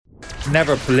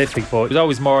never prolific, but it was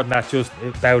always more than that, just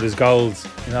about his goals.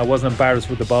 You know, wasn't embarrassed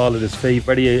with the ball at his feet.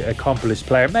 Very accomplished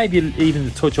player, maybe even a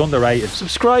touch underrated.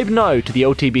 Subscribe now to the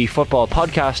OTB Football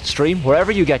Podcast stream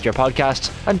wherever you get your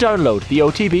podcasts and download the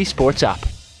OTB Sports app.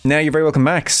 Now you're very welcome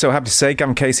back. So happy to say,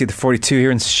 Gavan Casey, the 42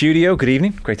 here in studio. Good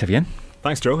evening. Great to have you in.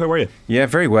 Thanks, Joe. How are you? Yeah,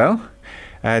 very well.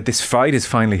 This fight is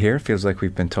finally here. Feels like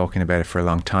we've been talking about it for a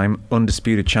long time.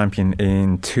 Undisputed champion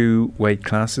in 2 weight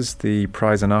classes. The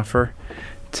prize on offer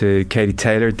to Katie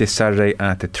Taylor this Saturday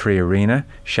at the 3 Arena.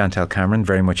 Chantelle Cameron,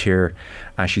 very much here,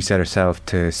 as she said herself,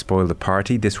 to spoil the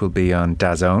party. This will be on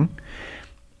DAZN.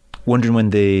 Wondering when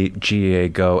the GAA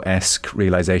Go-esque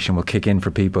realisation will kick in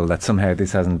for people that somehow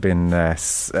this hasn't been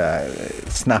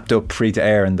snapped up free to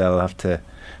air and they'll have to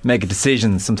make a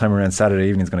decision sometime around Saturday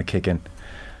evening is going to kick in.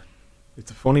 It's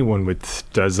a funny one with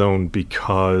DAZN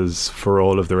because for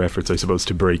all of their efforts, I suppose,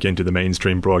 to break into the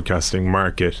mainstream broadcasting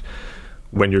market,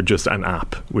 when you're just an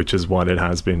app, which is what it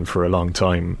has been for a long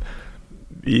time,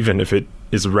 even if it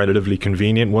is relatively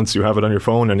convenient once you have it on your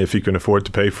phone and if you can afford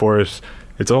to pay for it,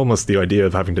 it's almost the idea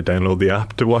of having to download the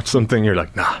app to watch something. You're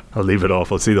like, nah, I'll leave it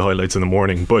off. I'll see the highlights in the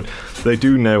morning. But they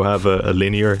do now have a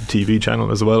linear TV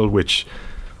channel as well, which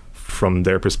from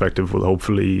their perspective will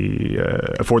hopefully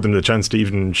afford them the chance to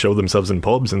even show themselves in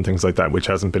pubs and things like that, which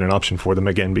hasn't been an option for them,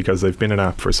 again, because they've been an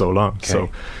app for so long. Okay.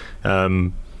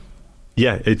 So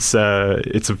yeah, it's a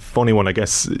funny one, I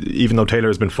guess. Even though Taylor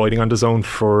has been fighting on DAZN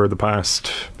for the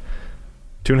past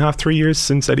 2.5, 3 years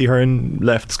since Eddie Hearn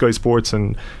left Sky Sports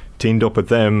and teamed up with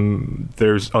them,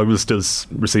 I will still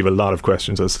receive a lot of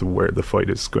questions as to where the fight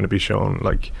is going to be shown.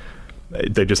 Like,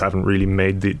 they just haven't really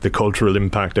made the cultural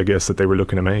impact, I guess, that they were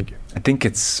looking to make. I think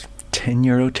it's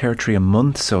 €10 territory a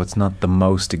month, so it's not the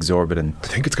most exorbitant. I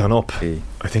think it's gone up.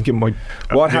 I think it might.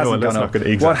 What hasn't gone up?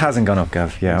 Exactly. What hasn't gone up,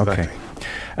 Gav? Yeah, exactly. Okay.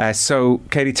 So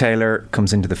Katie Taylor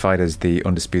comes into the fight as the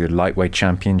undisputed lightweight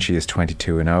champion. She is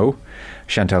 22-0.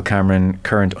 Chantelle Cameron,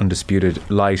 current undisputed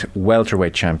light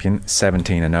welterweight champion,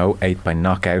 17-0, 8 by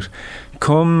knockout.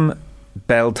 Come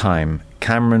bell time,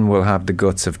 Cameron will have the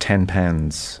guts of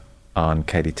 £10 on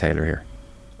Katie Taylor here.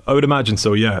 I would imagine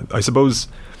so, yeah. I suppose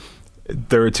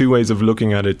there are 2 ways of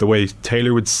looking at it. The way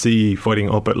Taylor would see fighting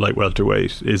up at light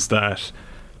welterweight is that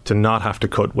to not have to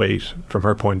cut weight, from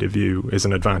her point of view, is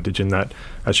an advantage in that,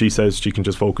 as she says, she can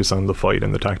just focus on the fight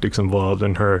and the tactics involved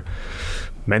and her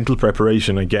mental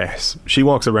preparation, I guess. She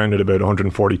walks around at about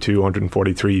 142,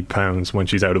 143 pounds when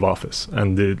she's out of office,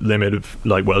 and the limit of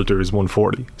light welter is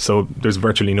 140. So there's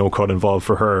virtually no cut involved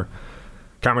for her.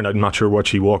 Cameron, I'm not sure what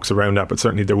she walks around at, but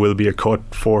certainly there will be a cut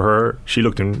for her. She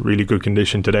looked in really good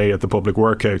condition today at the public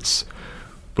workouts.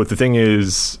 But the thing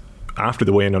is, after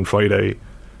the weigh-in on Friday,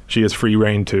 she has free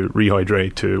reign to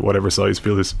rehydrate to whatever size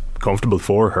feels comfortable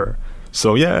for her.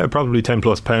 So yeah, probably 10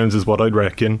 plus pounds is what I'd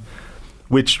reckon,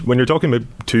 which, when you're talking about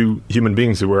 2 human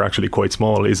beings who are actually quite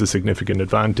small, is a significant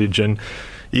advantage. And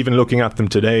even looking at them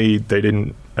today, they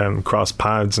didn't cross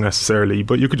paths necessarily,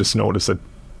 but you could just notice that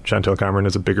Chantelle Cameron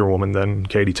is a bigger woman than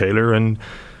Katie Taylor, and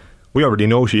we already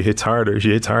know she hits harder.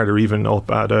 She hits harder even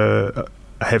up at a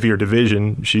heavier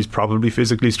division. She's probably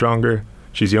physically stronger.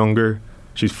 She's younger.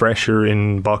 She's fresher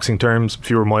in boxing terms,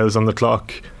 fewer miles on the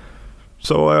clock.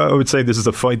 So I would say this is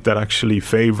a fight that actually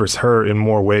favours her in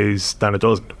more ways than it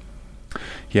doesn't.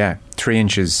 Yeah, 3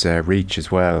 inches reach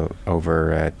as well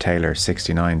over Taylor,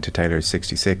 69 to Taylor,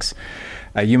 66.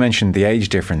 You mentioned the age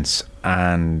difference,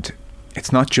 and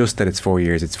it's not just that it's 4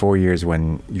 years. It's 4 years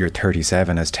when you're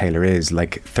 37, as Taylor is.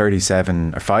 Like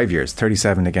 37, or 5 years,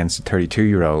 37 against a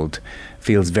 32-year-old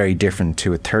feels very different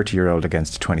to a 30-year-old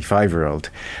against a 25-year-old.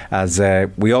 As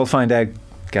we all find out,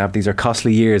 Gav, these are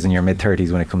costly years in your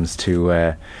mid-30s when it comes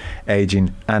to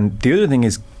ageing. And the other thing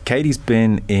is, Katie's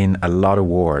been in a lot of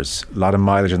wars, a lot of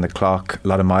mileage on the clock, a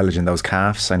lot of mileage in those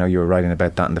calves. I know you were writing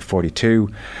about that in the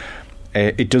 42.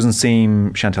 It doesn't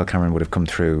seem Chantelle Cameron would have come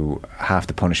through half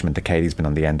the punishment that Katie's been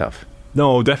on the end of.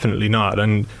 No, definitely not.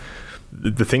 And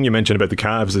the thing you mentioned about the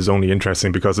calves is only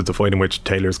interesting because it's a fight in which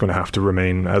Taylor's going to have to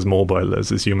remain as mobile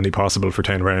as is humanly possible for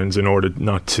 10 rounds in order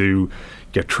not to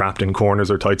get trapped in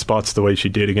corners or tight spots the way she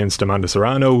did against Amanda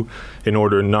Serrano, in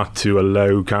order not to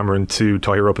allow Cameron to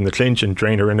tie her up in the clinch and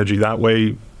drain her energy that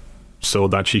way, so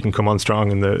that she can come on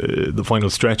strong in the final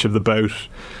stretch of the bout.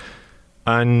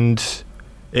 And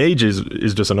age is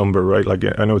just a number, right? Like,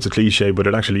 I know it's a cliche, but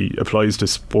it actually applies to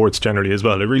sports generally as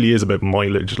well. It really is about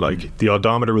mileage. Like, the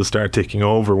odometer will start ticking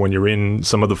over when you're in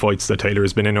some of the fights that Taylor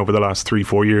has been in over the last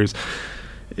 3-4 years.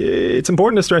 It's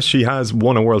important to stress she has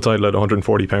won a world title at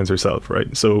 140 pounds herself,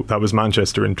 right? So that was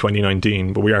Manchester in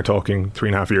 2019, but we are talking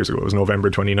 3.5 years ago. It was November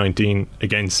 2019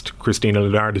 against Christina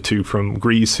Lidarditu from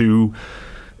Greece, who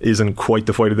isn't quite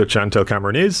the fighter that Chantelle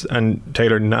Cameron is, and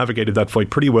Taylor navigated that fight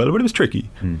pretty well, but it was tricky.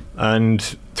 And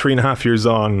 3.5 years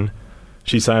on,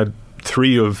 she's had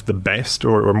 3 of the best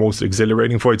or most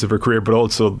exhilarating fights of her career, but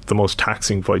also the most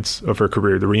taxing fights of her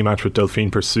career. The rematch with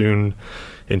Delphine Persoon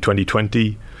in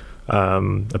 2020,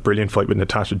 a brilliant fight with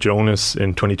Natasha Jonas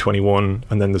in 2021,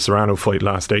 and then the Serrano fight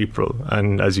last April.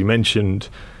 And as you mentioned,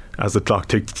 as the clock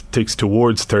ticks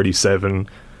towards 37,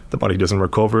 the body doesn't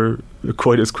recover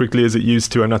quite as quickly as it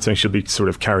used to. I'm not saying she'll be sort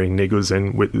of carrying niggles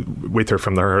in with her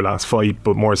from her last fight,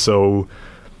 but more so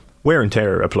wear and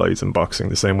tear applies in boxing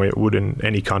the same way it would in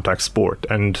any contact sport.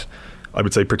 And I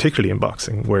would say particularly in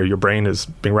boxing, where your brain is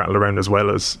being rattled around as well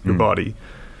as your body.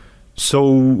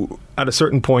 So at a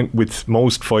certain point with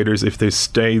most fighters, if they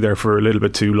stay there for a little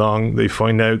bit too long, they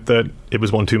find out that it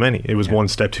was one too many. It was one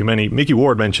step too many. Mickey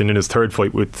Ward mentioned in his third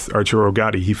fight with Arturo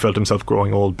Gatti, he felt himself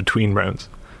growing old between rounds.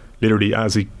 Literally,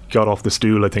 as he got off the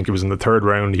stool, I think it was in the third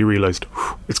round, he realised,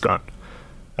 it's gone.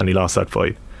 And he lost that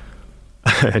fight.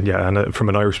 And from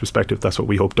an Irish perspective, that's what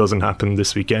we hope doesn't happen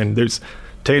this weekend.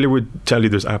 Taylor would tell you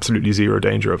there's absolutely zero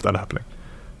danger of that happening.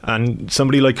 And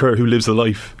somebody like her who lives a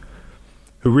life,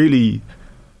 who really,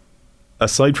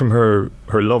 aside from her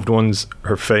loved ones,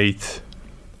 her faith,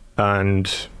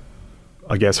 and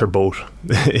I guess her boat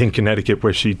in Connecticut,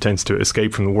 where she tends to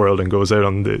escape from the world and goes out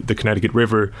on the Connecticut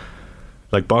River,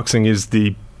 like, boxing is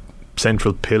the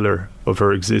central pillar of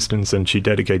her existence, and she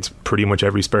dedicates pretty much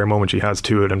every spare moment she has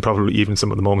to it, and probably even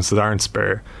some of the moments that aren't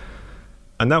spare.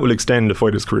 And that will extend a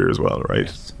fighter's career as well, right?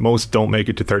 Yes. Most don't make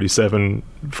it to 37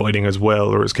 fighting as well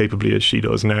or as capably as she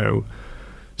does now.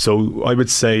 So I would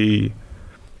say,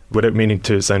 without meaning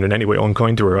to sound in any way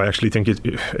unkind to her, I actually think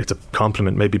it's a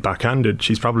compliment, maybe backhanded.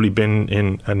 She's probably been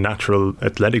in a natural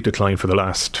athletic decline for the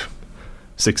last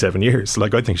 6-7 years.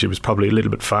 Like, I think she was probably a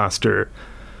little bit faster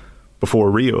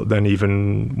before Rio than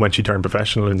even when she turned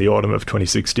professional in the autumn of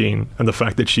 2016. And the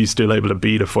fact that she's still able to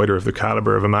beat a fighter of the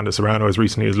caliber of Amanda Serrano as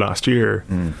recently as last year,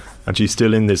 and she's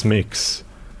still in this mix,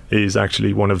 is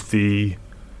actually one of the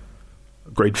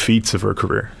great feats of her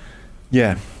career.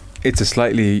 Yeah, it's a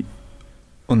slightly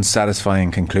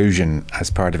unsatisfying conclusion as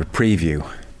part of a preview,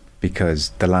 because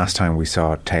the last time we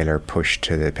saw Taylor push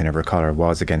to the pin of her collar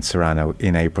was against Serrano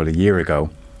in April a year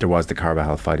ago. There was the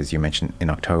Carvajal fight, as you mentioned,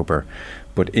 in October.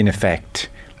 But in effect,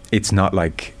 it's not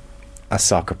like a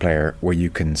soccer player where you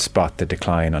can spot the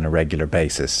decline on a regular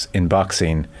basis. In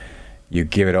boxing, you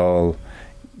give it all,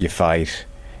 you fight,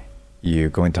 you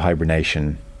go into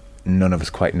hibernation. None of us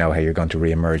quite know how you're going to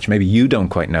re-emerge. Maybe you don't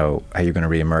quite know how you're going to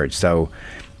re-emerge. So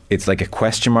it's like a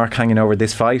question mark hanging over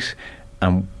this fight,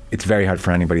 and it's very hard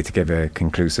for anybody to give a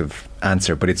conclusive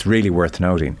answer, but it's really worth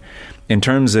noting. In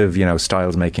terms of,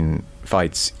 Styles making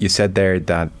fights, you said there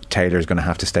that Taylor's going to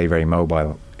have to stay very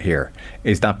mobile here.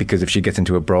 Is that because if she gets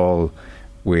into a brawl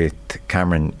with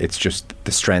Cameron, it's just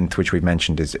the strength, which we've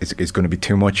mentioned, is going to be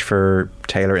too much for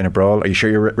Taylor in a brawl? Are you sure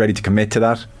you're ready to commit to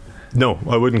that? No,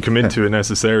 I wouldn't commit to it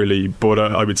necessarily, but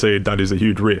I would say that is a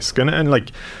huge risk. And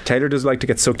like, Taylor does like to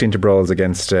get sucked into brawls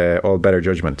against all better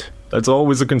judgment. That's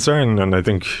always a concern, and I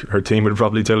think her team would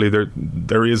probably tell you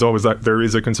there is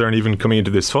a concern even coming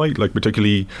into this fight. Like,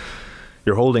 particularly,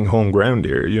 you're holding home ground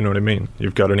here. You know what I mean?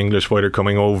 You've got an English fighter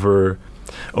coming over.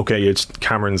 Okay, it's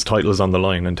Cameron's title's on the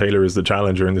line, and Taylor is the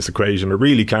challenger in this equation. But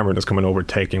really, Cameron is coming over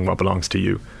taking what belongs to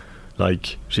you.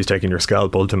 Like, she's taking your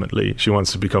scalp ultimately. She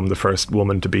wants to become the first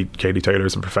woman to beat Katie Taylor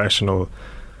as a professional.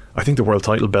 I think the world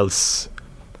title belts,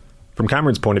 from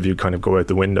Cameron's point of view, kind of go out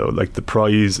the window. Like, the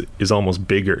prize is almost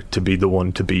bigger to be the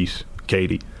one to beat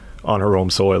Katie on her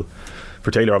home soil. For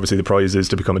Taylor, obviously, the prize is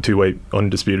to become a two-weight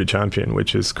undisputed champion,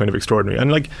 which is kind of extraordinary.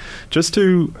 And like, just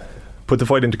to put the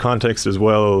fight into context as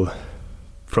well,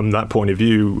 from that point of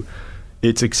view,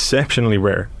 it's exceptionally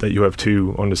rare that you have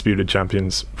two undisputed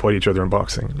champions fight each other in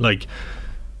boxing. Like,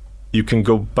 you can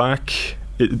go back,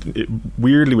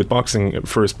 weirdly with boxing,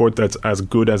 for a sport that's as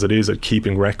good as it is at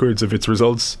keeping records of its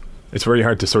results, it's very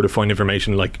hard to sort of find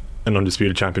information like an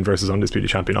undisputed champion versus undisputed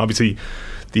champion. Obviously,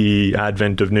 the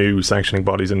advent of new sanctioning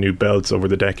bodies and new belts over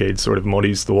the decades sort of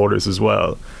muddies the waters as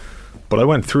well. But I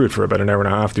went through it for about an hour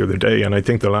and a half the other day, and I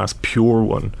think the last pure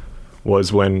one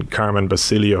was when Carmen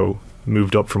Basilio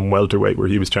moved up from welterweight, where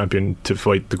he was champion, to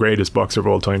fight the greatest boxer of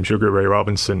all time, Sugar Ray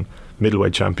Robinson,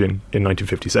 middleweight champion in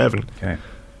 1957. Okay.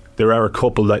 There are a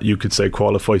couple that you could say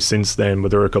qualify since then,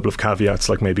 but there are a couple of caveats,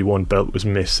 like maybe one belt was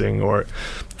missing, or,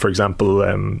 for example,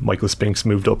 Michael Spinks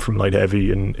moved up from light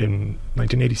heavy in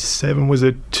 1987, was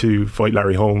it, to fight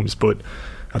Larry Holmes, but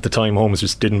at the time Holmes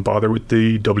just didn't bother with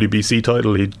the WBC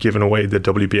title. He'd given away the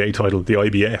WBA title, the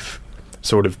IBF,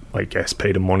 sort of, I guess,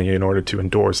 paid him money in order to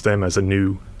endorse them as a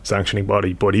new sanctioning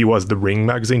body. But he was the Ring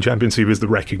magazine champion, so he was the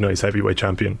recognised heavyweight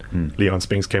champion. Leon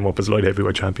Spinks came up as light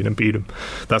heavyweight champion and beat him.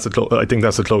 I think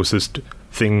that's the closest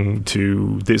thing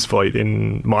to this fight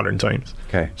in modern times.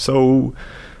 Okay. So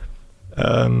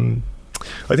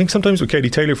I think sometimes with Katie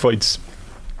Taylor fights,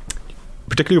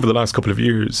 particularly over the last couple of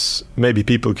years, maybe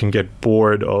people can get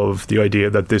bored of the idea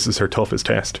that this is her toughest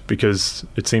test, because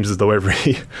it seems as though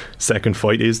every second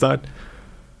fight is that.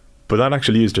 But that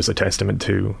actually is just a testament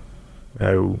to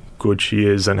how good she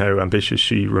is and how ambitious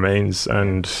she remains,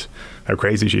 and how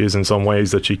crazy she is in some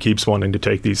ways that she keeps wanting to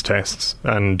take these tests.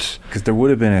 And because there would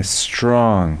have been a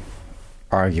strong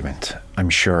argument, I'm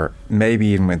sure, maybe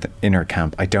even within her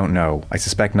camp, I don't know, I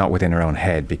suspect not within her own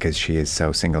head because she is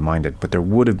so single-minded, but there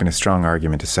would have been a strong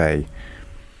argument to say,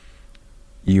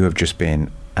 you have just been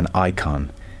an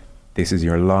icon, this is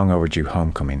your long overdue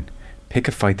homecoming, pick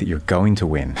a fight that you're going to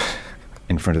win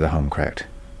in front of the home crowd.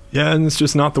 Yeah, and it's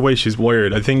just not the way she's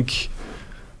wired. I think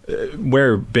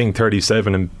where being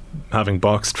 37 and having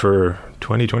boxed for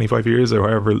 25 years or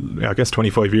however, I guess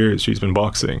 25 years she's been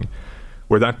boxing,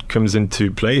 where that comes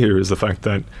into play here is the fact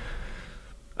that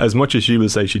as much as she will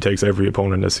say she takes every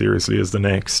opponent as seriously as the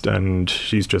next and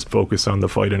she's just focused on the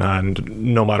fight in hand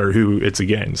no matter who it's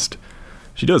against,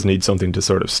 she does need something to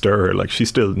sort of stir her. Like, she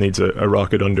still needs a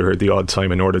rocket under her the odd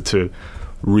time in order to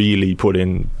really put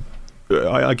in,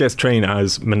 I guess, train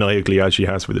as maniacally as she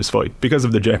has for this fight. Because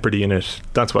of the jeopardy in it,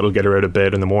 that's what'll get her out of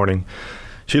bed in the morning.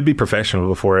 She'll be professional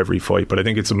before every fight, but I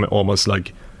think it's almost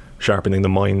like sharpening the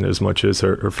mind as much as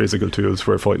her physical tools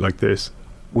for a fight like this.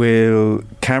 Will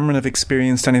Cameron have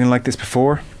experienced anything like this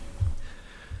before?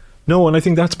 No, and I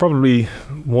think that's probably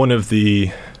one of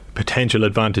the potential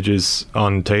advantages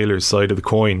on Taylor's side of the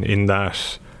coin, in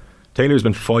that Taylor's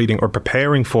been fighting or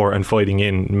preparing for and fighting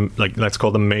in, like, let's call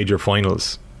them major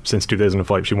finals since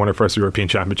 2005. She won her first European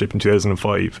Championship in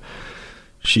 2005.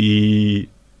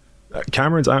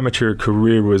 Cameron's amateur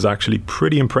career was actually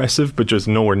pretty impressive, but just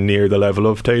nowhere near the level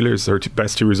of Taylor's. Her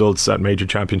best two results at major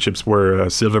championships were a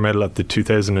silver medal at the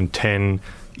 2010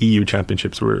 EU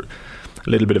Championships, were a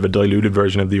little bit of a diluted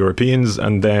version of the Europeans,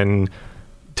 and then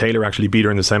Taylor actually beat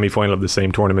her in the semi-final of the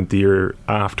same tournament the year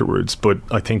afterwards. But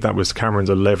I think that was Cameron's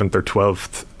 11th or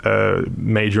 12th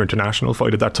major international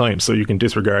fight at that time, so you can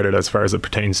disregard it as far as it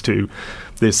pertains to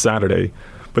this Saturday.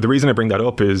 But the reason I bring that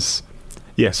up is,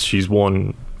 yes, she's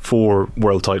won 4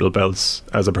 world title belts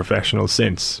as a professional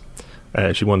since.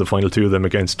 She won the final 2 of them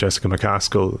against Jessica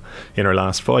McCaskill in her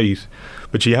last fight,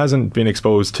 but she hasn't been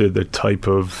exposed to the type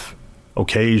of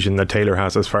occasion that Taylor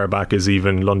has as far back as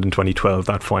even London 2012,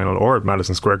 that final, or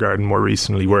Madison Square Garden more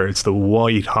recently, where it's the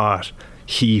white hot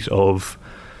heat of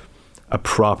a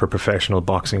proper professional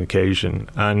boxing occasion.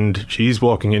 And she's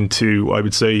walking into, I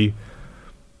would say,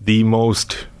 the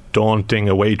most daunting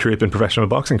away trip in professional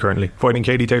boxing currently. Fighting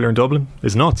Katie Taylor in Dublin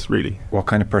is nuts, really. What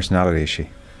kind of personality is she?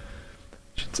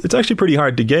 It's actually pretty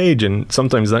hard to gauge, and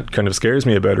sometimes that kind of scares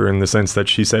me about her, in the sense that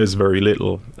she says very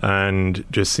little and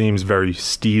just seems very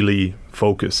steely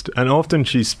focused, and often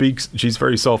she's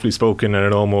very softly spoken, and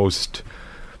it almost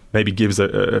maybe gives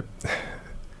a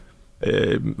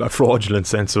fraudulent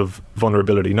sense of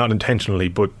vulnerability, not intentionally,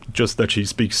 but just that she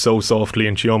speaks so softly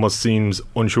and she almost seems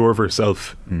unsure of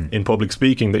herself in public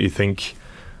speaking, that you think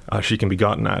she can be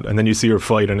gotten at. And then you see her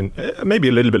fight, and maybe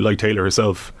a little bit like Taylor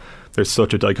herself, there's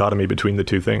such a dichotomy between the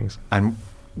two things. And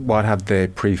what have the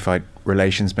pre-fight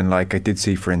relations been like? I did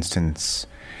see, for instance,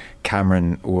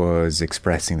 Cameron was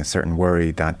expressing a certain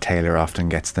worry that Taylor often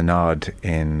gets the nod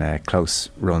in close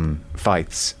run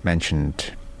fights,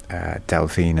 mentioned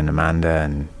Delphine and Amanda,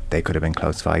 and they could have been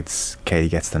close fights. Katie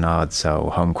gets the nod, so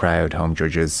home crowd, home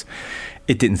judges.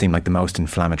 It didn't seem like the most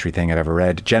inflammatory thing I'd ever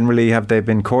read. Generally, have they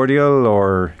been cordial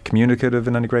or communicative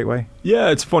in any great way? Yeah,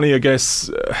 it's funny, I guess,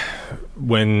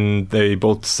 when they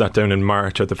both sat down in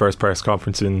March at the first press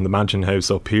conference in the Mansion House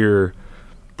up here,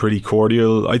 pretty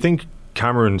cordial. I think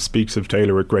Cameron speaks of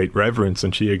Taylor with great reverence,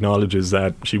 and she acknowledges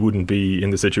that she wouldn't be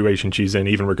in the situation she's in,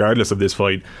 even regardless of this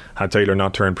fight, had Taylor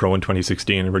not turned pro in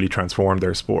 2016 and really transformed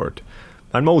their sport.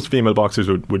 And most female boxers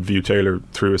would view Taylor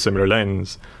through a similar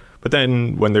lens. But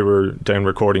then when they were down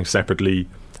recording separately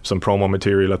some promo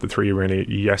material at the 3 Arena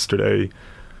yesterday,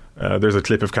 there's a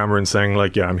clip of Cameron saying,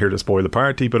 like, yeah, I'm here to spoil the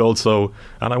party, but also,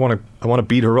 and I want to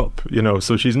beat her up, you know.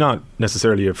 So she's not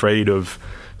necessarily afraid of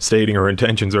stating her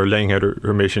intentions or laying out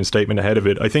her mission statement ahead of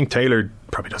it. I think Taylor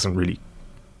probably doesn't really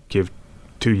give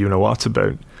two you-know-whats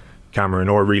about Cameron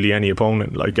or really any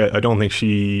opponent. Like, I don't think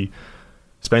she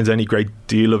spends any great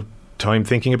deal of time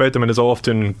thinking about them, and is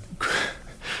often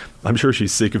I'm sure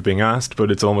she's sick of being asked,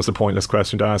 but it's almost a pointless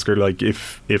question to ask her. Like,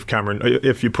 if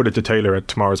you put it to Taylor at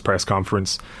tomorrow's press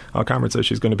conference, Cameron says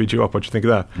she's going to beat you up, what do you think of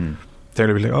that?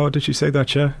 Taylor would be like, oh, did she say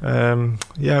that?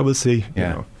 Yeah, we'll see.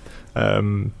 Yeah.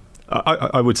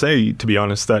 I would say, to be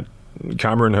honest, that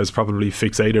Cameron has probably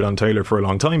fixated on Taylor for a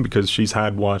long time, because she's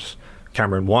had what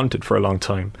Cameron wanted for a long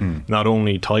time. Not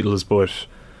only titles, but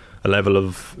a level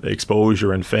of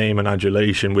exposure and fame and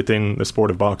adulation within the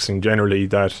sport of boxing generally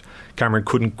that Cameron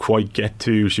couldn't quite get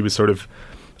to. She was sort of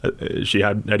she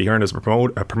had Eddie Hearn as a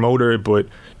promoter, but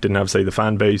didn't have, say, the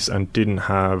fan base, and didn't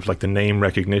have like the name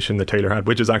recognition that Taylor had,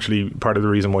 which is actually part of the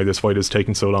reason why this fight has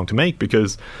taken so long to make,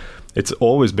 because it's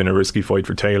always been a risky fight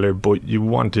for Taylor, but you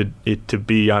wanted it to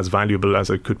be as valuable as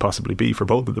it could possibly be for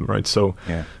both of them, right? So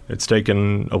it's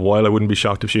taken a while. I wouldn't be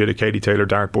shocked if she had a Katie Taylor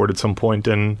dartboard at some point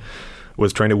and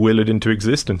was trying to will it into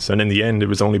existence. And in the end, it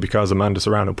was only because Amanda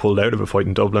Serrano pulled out of a fight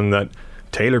in Dublin that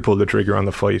Taylor pulled the trigger on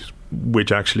the fight,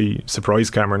 which actually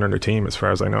surprised Cameron and her team, as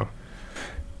far as I know.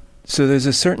 So there's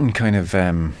a certain kind of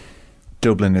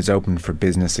Dublin is open for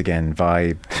business again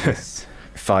vibe.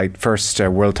 First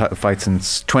world title fight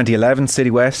since 2011,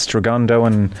 City West, Dragondo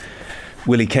and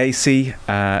Willie Casey.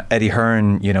 Eddie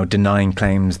Hearn, denying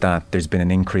claims that there's been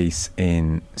an increase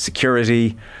in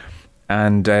security,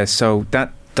 and so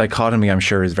that dichotomy, I'm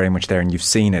sure, is very much there, and you've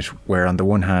seen it, where on the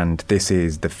one hand this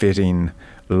is the fitting,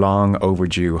 long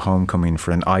overdue homecoming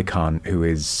for an icon who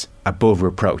is above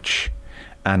reproach,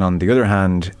 and on the other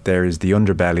hand there is the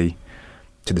underbelly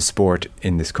to the sport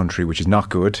in this country, which is not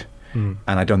good. And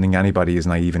I don't think anybody is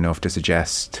naive enough to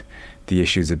suggest the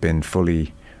issues have been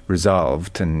fully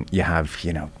resolved. And you have,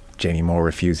 Jamie Moore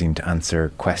refusing to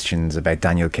answer questions about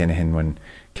Daniel Kinahan when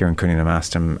Kieran Cunningham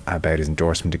asked him about his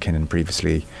endorsement of Kinahan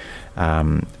previously.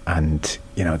 And,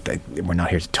 we're not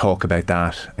here to talk about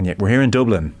that. And yet we're here in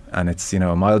Dublin, and it's,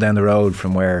 a mile down the road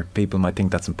from where people might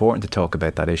think that's important to talk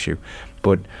about that issue.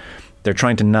 But they're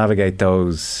trying to navigate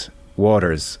those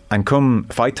waters. And come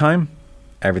fight time,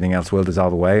 everything else will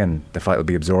dissolve away and the fight will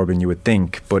be absorbing, you would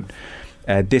think. But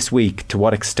this week, to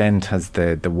what extent has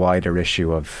the wider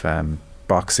issue of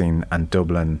boxing and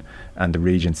Dublin and the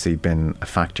Regency been a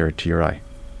factor to your eye?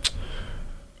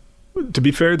 To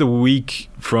be fair, the week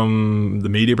from the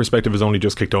media perspective has only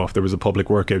just kicked off. There was a public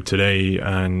workout today,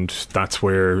 and that's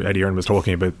where Eddie Hearn was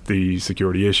talking about the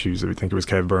security issues. I think it was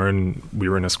Kev Byrne, we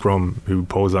were in a scrum, who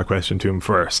posed that question to him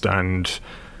first, and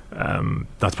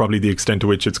that's probably the extent to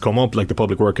which it's come up. Like, the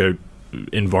public workout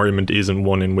environment isn't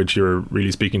one in which you're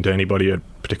really speaking to anybody at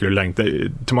particular length.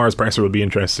 Tomorrow's presser will be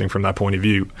interesting from that point of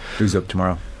view. Who's up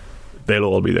tomorrow? They'll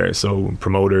all be there, so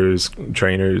promoters,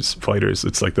 trainers, fighters.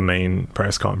 It's like the main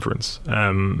press conference.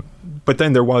 But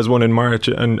then there was one in March,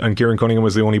 and Kieran Cunningham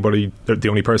was the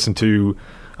only person to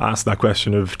ask that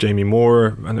question of Jamie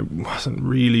Moore, and it wasn't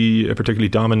really a particularly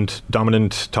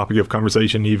dominant topic of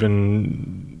conversation,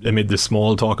 even amid the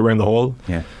small talk around the hall.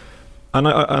 Yeah.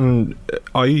 And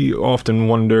I often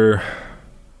wonder.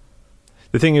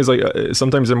 The thing is,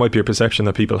 sometimes there might be a perception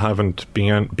that people haven't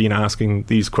been asking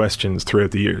these questions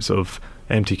throughout the years of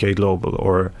MTK Global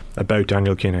or about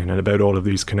Daniel Kinahan and about all of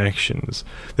these connections.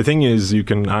 The thing is, you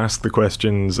can ask the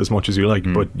questions as much as you like,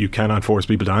 but you cannot force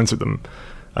people to answer them.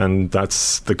 And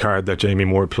that's the card that Jamie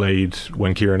Moore played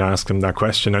when Kieran asked him that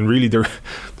question. And really,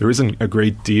 there isn't a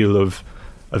great deal of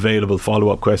available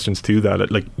follow-up questions to that.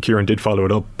 Like, Kieran did follow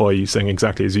it up by saying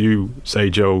exactly as you say,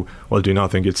 Joe, well, do you not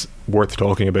think it's worth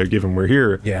talking about given we're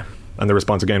here? Yeah. And the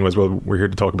response again was, well, we're here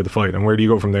to talk about the fight. And where do you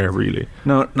go from there, really?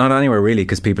 No, not anywhere really,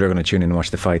 because people are going to tune in and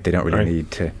watch the fight. They don't really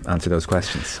need to answer those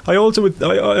questions. I also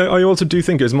do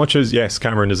think, as much as, yes,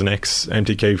 Cameron is an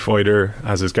ex-MTK fighter,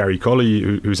 as is Gary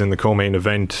Cully, who's in the co-main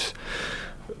event,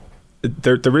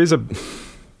 there is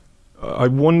I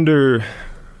wonder,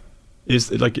 is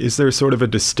there sort of a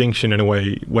distinction in a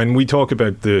way when we talk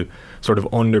about the sort of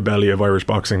underbelly of Irish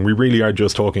boxing? We really are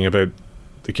just talking about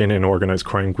the Kinahan organised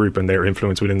crime group and their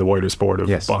influence within the wider sport of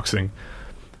boxing,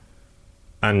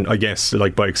 and I guess,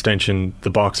 like, by extension, the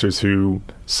boxers who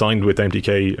signed with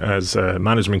MTK as a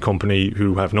management company,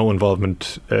 who have no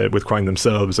involvement with crime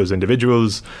themselves as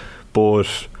individuals,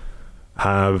 but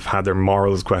have had their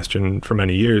morals questioned for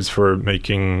many years for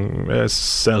making a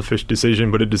selfish decision,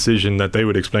 but a decision that they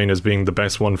would explain as being the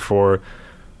best one for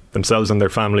themselves and their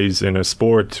families in a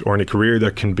sport or in a career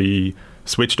that can be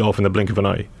switched off in the blink of an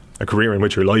eye, a career in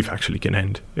which your life actually can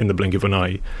end in the blink of an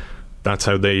eye. That's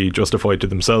how they justify it to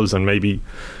themselves. And maybe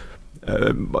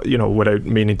without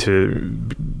meaning to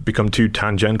become too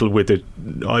tangential with it,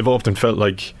 I've often felt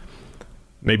like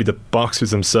maybe the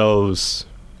boxers themselves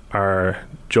are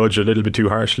judged a little bit too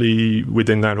harshly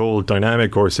within that whole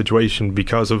dynamic or situation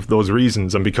because of those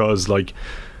reasons, and because, like,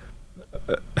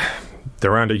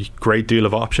 there aren't a great deal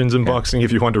of options in boxing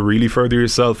if you want to really further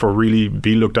yourself or really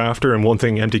be looked after. And one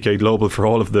thing MTK Global, for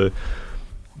all of the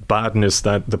badness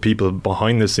that the people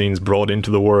behind the scenes brought into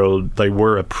the world, they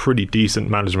were a pretty decent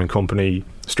management company,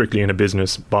 strictly in a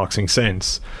business boxing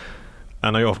sense.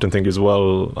 And I often think as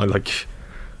well, I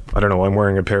don't know, I'm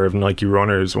wearing a pair of Nike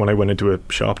runners. When I went into a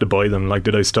shop to buy them, like,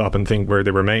 did I stop and think where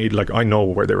they were made? Like, I know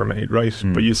where they were made, right?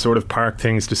 But you sort of park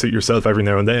things to suit yourself every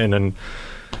now and then. And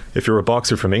if you're a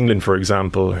boxer from England, for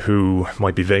example, who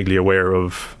might be vaguely aware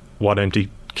of what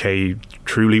MTK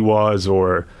truly was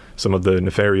or some of the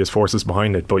nefarious forces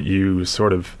behind it, but you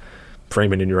sort of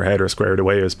frame it in your head or square it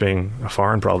away as being a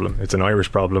foreign problem, it's an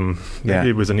Irish problem,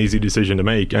 it was an easy decision to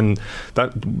make. And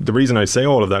that, the reason I say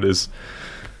all of that is,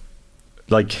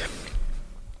 like,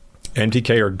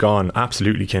 MTK are gone.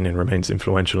 Absolutely, Kenyon remains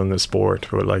influential in the sport,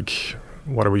 but, like,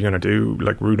 what are we going to do?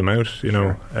 Like, root him out, you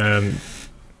know?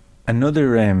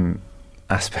 Another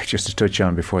aspect just to touch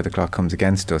on before the clock comes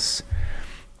against us,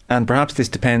 and perhaps this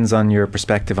depends on your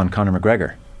perspective on Conor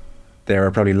McGregor. There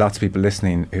are probably lots of people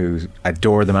listening who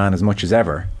adore the man as much as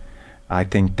ever. I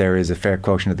think there is a fair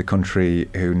quotient of the country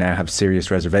who now have serious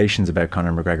reservations about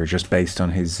Conor McGregor just based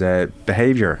on his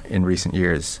behaviour in recent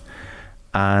years.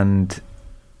 And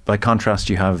by contrast,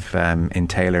 you have in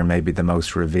Taylor maybe the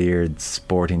most revered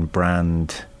sporting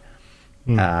brand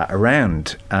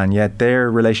around, and yet their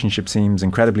relationship seems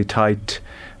incredibly tight.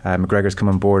 McGregor's come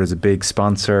on board as a big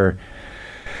sponsor.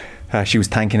 She was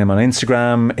thanking him on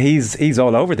Instagram. He's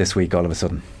all over this week all of a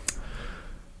sudden.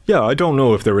 Yeah, I don't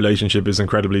know if their relationship is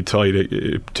incredibly tight.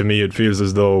 To me, it feels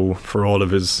as though, for all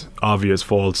of his obvious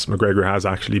faults, McGregor has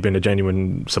actually been a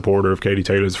genuine supporter of Katie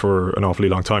Taylor's for an awfully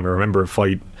long time. I remember a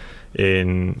fight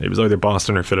it was either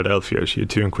Boston or Philadelphia. She had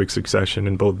two in quick succession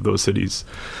in both of those cities,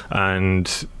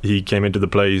 and he came into the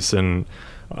place, and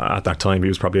at that time he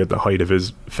was probably at the height of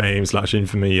his fame /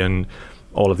 infamy, and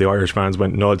all of the Irish fans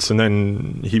went nuts. And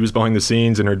then he was behind the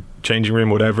scenes in her changing room,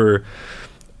 whatever,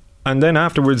 and then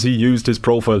afterwards he used his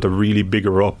profile to really big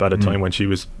her up at a time when she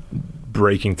was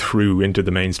breaking through into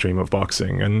the mainstream of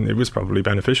boxing, and it was probably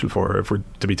beneficial for her, if we're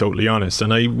to be totally honest.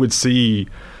 And I would see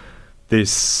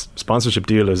this sponsorship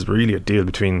deal as really a deal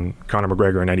between Conor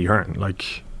McGregor and Eddie Hearn.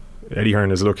 Like, Eddie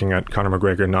Hearn is looking at Conor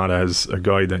McGregor not as a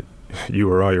guy that you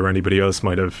or I or anybody else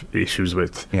might have issues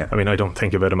with. I mean, I don't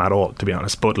think about him at all, to be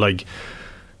honest, but, like,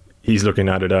 he's looking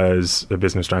at it as a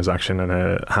business transaction and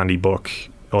a handy buck.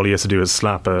 All he has to do is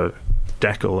slap a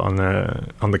decal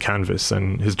on the canvas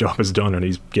and his job is done, and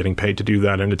he's getting paid to do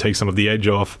that, and it takes some of the edge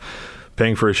off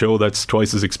paying for a show that's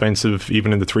twice as expensive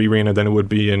even in the 3 Arena than it would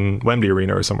be in Wembley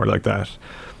Arena or somewhere like that.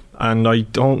 And I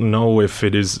don't know if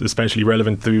it is especially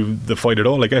relevant to the fight at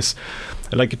all. I guess,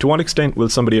 like, to what extent will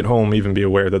somebody at home even be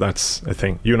aware that that's a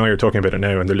thing? You and I are talking about it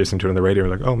now, and they're listening to it on the radio,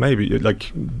 like, oh, maybe,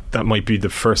 like, that might be the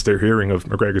first they're hearing of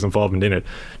McGregor's involvement in it.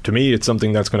 To me, it's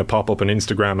something that's going to pop up on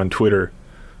Instagram and Twitter.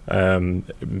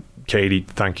 Katie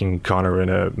thanking Conor in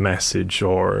a message,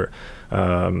 or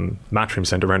Matchroom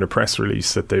sent around a press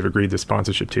release that they've agreed the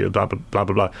sponsorship deal, blah blah blah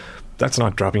blah blah. That's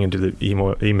not dropping into the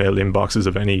email inboxes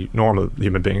of any normal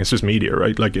human being. It's just media,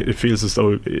 right? Like, it feels as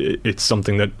though it's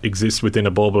something that exists within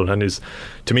a bubble and is,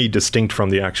 to me, distinct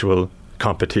from the actual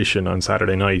competition on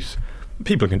Saturday night.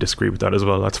 People can disagree with that as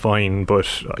well, that's fine, but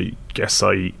I guess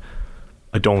I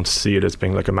don't see it as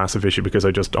being like a massive issue because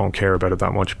I just don't care about it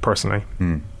that much personally.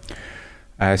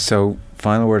 So,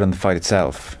 final word on the fight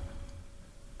itself.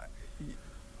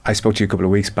 I spoke to you a couple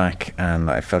of weeks back and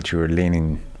I felt you were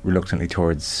leaning reluctantly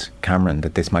towards Cameron,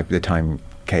 that this might be the time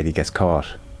Katie gets caught.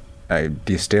 Do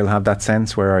you still have that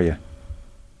sense? Where are you?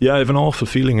 Yeah, I have an awful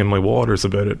feeling in my waters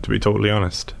about it, to be totally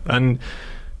honest. And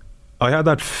I had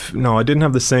that I didn't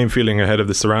have the same feeling ahead of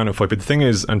the Serrano fight, but the thing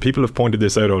is, and people have pointed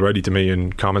this out already to me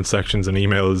in comment sections and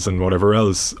emails and whatever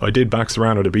else, I did back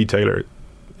Serrano to beat Taylor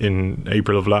in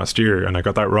April of last year, and I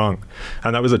got that wrong.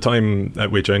 And that was a time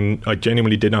at which I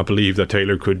genuinely did not believe that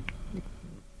Taylor could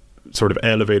sort of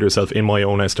elevate herself in my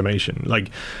own estimation. Like,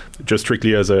 just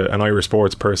strictly as an Irish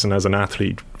sports person, as an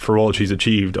athlete, for all she's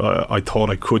achieved, I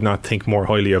thought I could not think more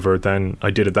highly of her than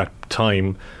I did at that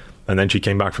time. And then she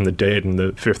came back from the dead in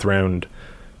the 5th round,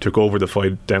 took over the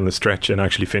fight down the stretch, and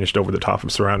actually finished over the top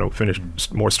of Serrano,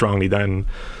 finished more strongly than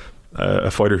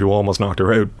a fighter who almost knocked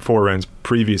her out 4 rounds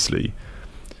previously.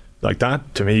 Like,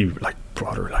 that to me, like,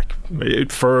 brought her, like,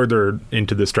 it further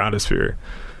into the stratosphere.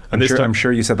 And I'm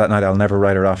sure you said that night, I'll never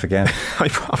write her off again. I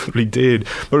probably did,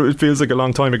 but it feels like a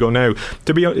long time ago now.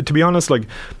 To be honest, like,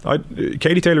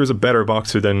 Katie Taylor is a better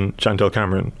boxer than Chantelle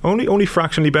Cameron. Only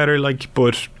fractionally better, like,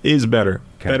 but is better.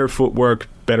 Okay. Better footwork,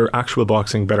 better actual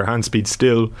boxing, better hand speed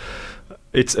still.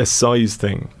 It's a size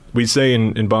thing. we say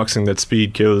in boxing that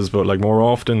speed kills, but like more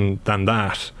often than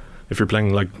that, if you're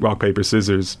playing like rock, paper,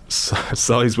 scissors,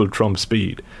 size will trump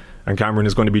speed. And Cameron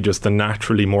is going to be just the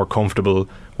naturally more comfortable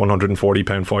 140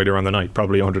 pound fighter on the night,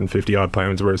 probably 150 odd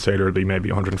pounds, whereas Taylor will be maybe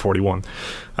 141.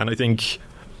 And I think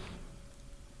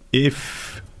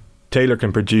if Taylor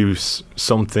can produce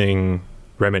something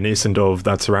reminiscent of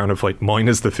that Serrano fight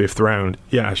minus the 5th round,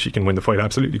 yeah, she can win the fight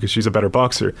absolutely, because she's a better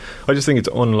boxer. I just think it's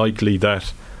unlikely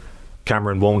that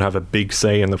Cameron won't have a big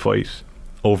say in the fight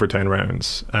over 10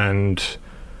 rounds. And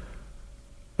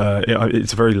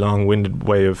it's a very long-winded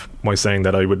way of my saying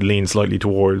that I would lean slightly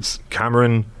towards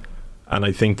Cameron, and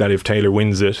I think that if Taylor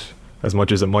wins it, as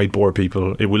much as it might bore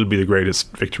people, it will be the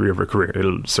greatest victory of her career.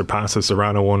 It'll surpass a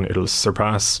Serrano one, it'll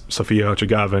surpass Sofia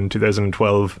Gavan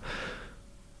 2012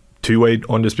 2-weight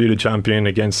undisputed champion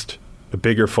against a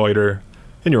bigger fighter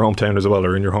in your hometown as well,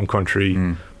 or in your home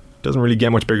country. Doesn't really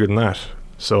get much bigger than that.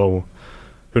 So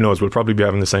who knows, we'll probably be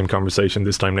having the same conversation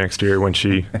this time next year when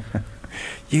she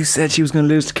You said she was going to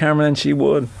lose to Cameron and she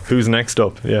won. Who's next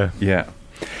up? Yeah.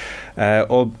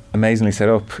 All amazingly set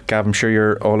up. Gav, I'm sure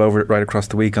you're all over it right across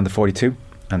the week on the 42,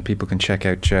 and people can check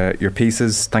out your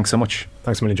pieces. Thanks so much.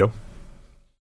 Thanks a million, Joe.